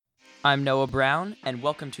I'm Noah Brown, and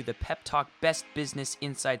welcome to the Pep Talk Best Business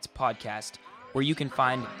Insights podcast, where you can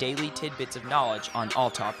find daily tidbits of knowledge on all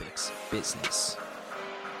topics business.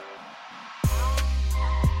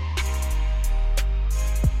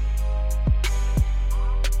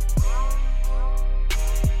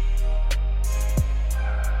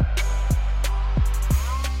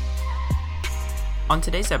 On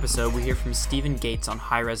today's episode, we hear from Stephen Gates on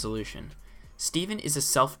High Resolution. Stephen is a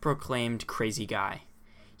self-proclaimed crazy guy.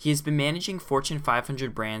 He has been managing Fortune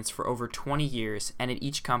 500 brands for over 20 years, and at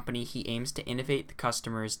each company he aims to innovate the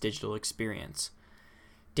customer's digital experience.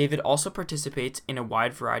 David also participates in a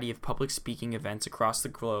wide variety of public speaking events across the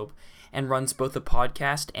globe and runs both a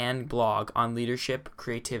podcast and blog on leadership,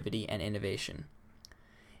 creativity, and innovation.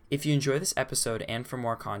 If you enjoy this episode and for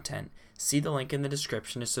more content, see the link in the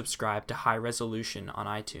description to subscribe to High Resolution on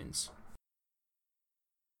iTunes.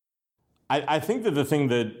 I think that the thing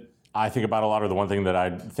that I think about a lot, or the one thing that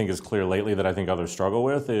I think is clear lately that I think others struggle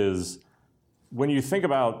with, is when you think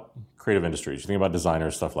about creative industries, you think about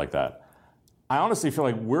designers, stuff like that. I honestly feel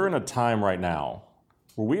like we're in a time right now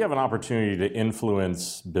where we have an opportunity to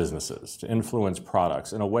influence businesses, to influence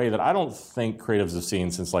products in a way that I don't think creatives have seen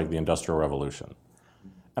since like the Industrial Revolution.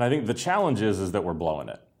 And I think the challenge is that we're blowing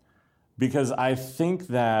it. Because I think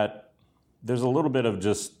that there's a little bit of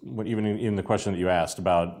just, even in the question that you asked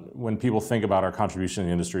about when people think about our contribution in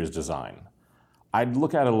the industry as design, I'd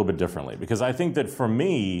look at it a little bit differently. Because I think that for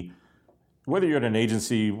me, whether you're at an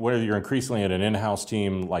agency, whether you're increasingly at an in-house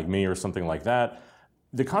team like me or something like that,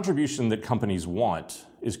 the contribution that companies want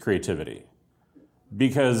is creativity.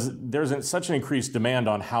 Because there's such an increased demand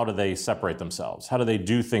on how do they separate themselves? How do they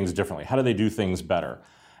do things differently? How do they do things better?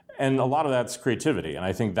 And a lot of that's creativity, and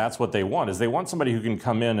I think that's what they want, is they want somebody who can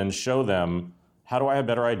come in and show them, how do I have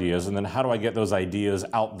better ideas, and then how do I get those ideas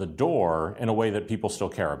out the door in a way that people still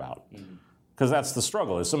care about? Because that's the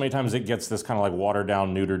struggle, is so many times it gets this kind of like watered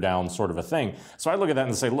down, neutered down sort of a thing. So I look at that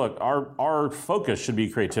and say, look, our focus should be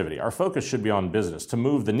creativity. Our focus should be on business, to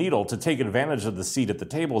move the needle, to take advantage of the seat at the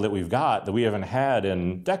table that we've got that we haven't had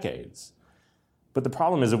in decades. But the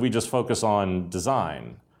problem is if we just focus on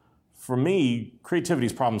design, for me, creativity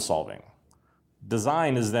is problem solving.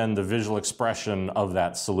 Design is then the visual expression of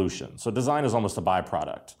that solution. So design is almost a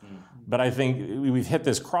byproduct. But I think we've hit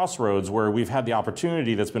this crossroads where we've had the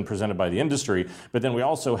opportunity that's been presented by the industry, but then we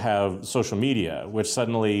also have social media, which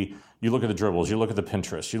suddenly you look at the Dribbles, you look at the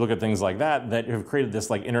Pinterest, you look at things like that have created this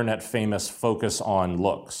like internet famous focus on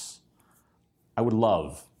looks. I would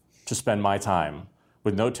love to spend my time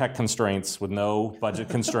with no tech constraints, with no budget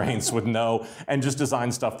constraints, and just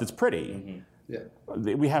design stuff that's pretty. Yeah.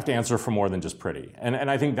 We have to answer for more than just pretty. And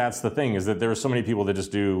I think that's the thing, is that there are so many people that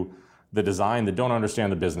just do the design that don't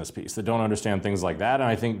understand the business piece, that don't understand things like that. And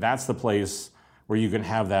I think that's the place where you can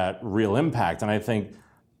have that real impact. And I think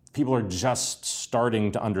people are just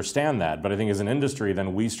starting to understand that. But I think as an industry,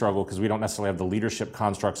 then we struggle because we don't necessarily have the leadership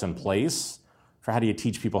constructs in place for how do you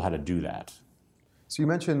teach people how to do that. So you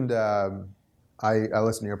mentioned, I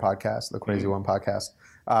listen to your podcast, the Crazy One podcast,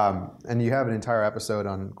 and you have an entire episode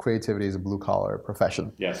on creativity as a blue-collar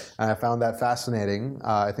profession. Yes. And I found that fascinating.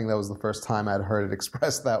 I think that was the first time I'd heard it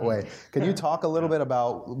expressed that way. Can you talk a little bit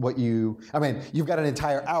about what you've got an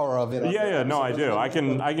entire hour of it. No, I do. I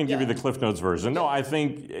can give you the Cliff Notes version. No, I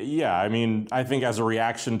think as a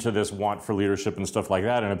reaction to this want for leadership and stuff like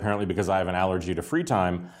that, and apparently because I have an allergy to free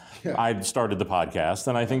time, I started the podcast.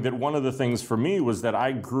 And I think that one of the things for me was that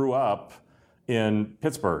I grew up in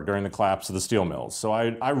Pittsburgh during the collapse of the steel mills. So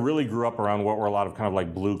I really grew up around what were a lot of kind of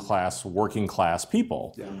like blue class, working class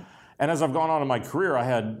people. Yeah. And as I've gone on in my career, I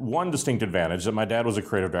had one distinct advantage, that my dad was a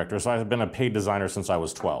creative director, so I've been a paid designer since I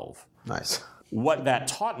was 12. Nice. What that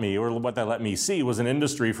taught me, or what that let me see, was an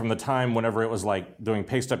industry from the time whenever it was like doing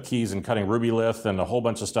paste-up keys and cutting Rubylith and a whole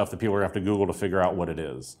bunch of stuff that people are going to have to Google to figure out what it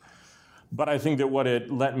is. But I think that what it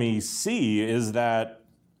let me see is that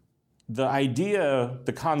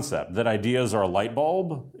the concept that ideas are a light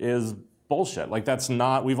bulb is bullshit. Like that's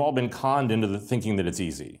not, we've all been conned into thinking that it's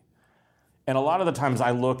easy. And a lot of the times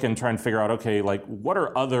I look and try and figure out, okay, like what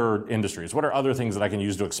are other industries? What are other things that I can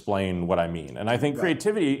use to explain what I mean? And I think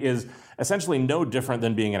creativity is essentially no different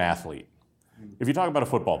than being an athlete. If you talk about a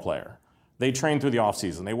football player, they train through the off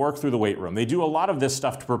season, they work through the weight room, they do a lot of this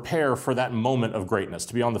stuff to prepare for that moment of greatness,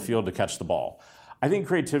 to be on the field to catch the ball. I think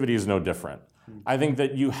creativity is no different. I think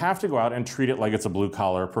that you have to go out and treat it like it's a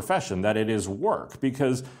blue-collar profession, that it is work.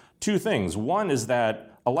 Because two things. One is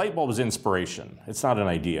that a light bulb is inspiration. It's not an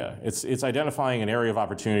idea. It's identifying an area of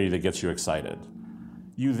opportunity that gets you excited.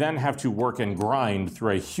 You then have to work and grind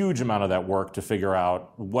through a huge amount of that work to figure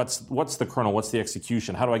out what's the kernel, what's the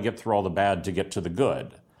execution, how do I get through all the bad to get to the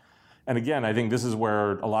good? And again, I think this is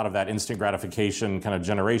where a lot of that instant gratification kind of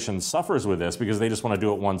generation suffers with this, because they just want to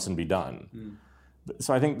do it once and be done.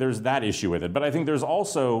 So I think there's that issue with it. But I think there's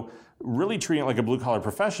also really treating it like a blue-collar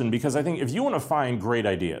profession, because I think if you want to find great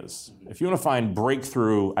ideas, if you want to find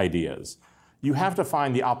breakthrough ideas, you have to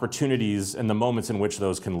find the opportunities and the moments in which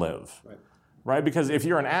those can live. Right? Because if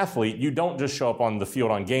you're an athlete, you don't just show up on the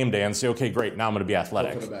field on game day and say, okay, great, now I'm going to be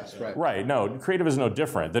athletic. Hope for the best, right. Right. No, creative is no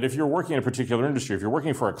different. That if you're working in a particular industry, if you're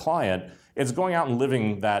working for a client, it's going out and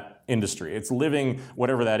living that industry. It's living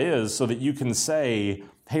whatever that is, so that you can say,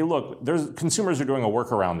 hey, look, there's consumers are doing a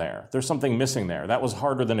workaround there. There's something missing there. That was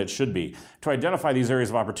harder than it should be. To identify these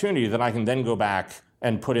areas of opportunity, then I can then go back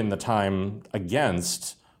and put in the time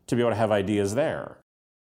against to be able to have ideas there.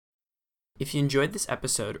 If you enjoyed this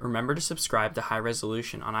episode, remember to subscribe to High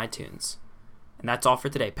Resolution on iTunes. And that's all for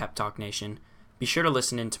today, Pep Talk Nation. Be sure to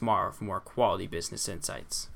listen in tomorrow for more quality business insights.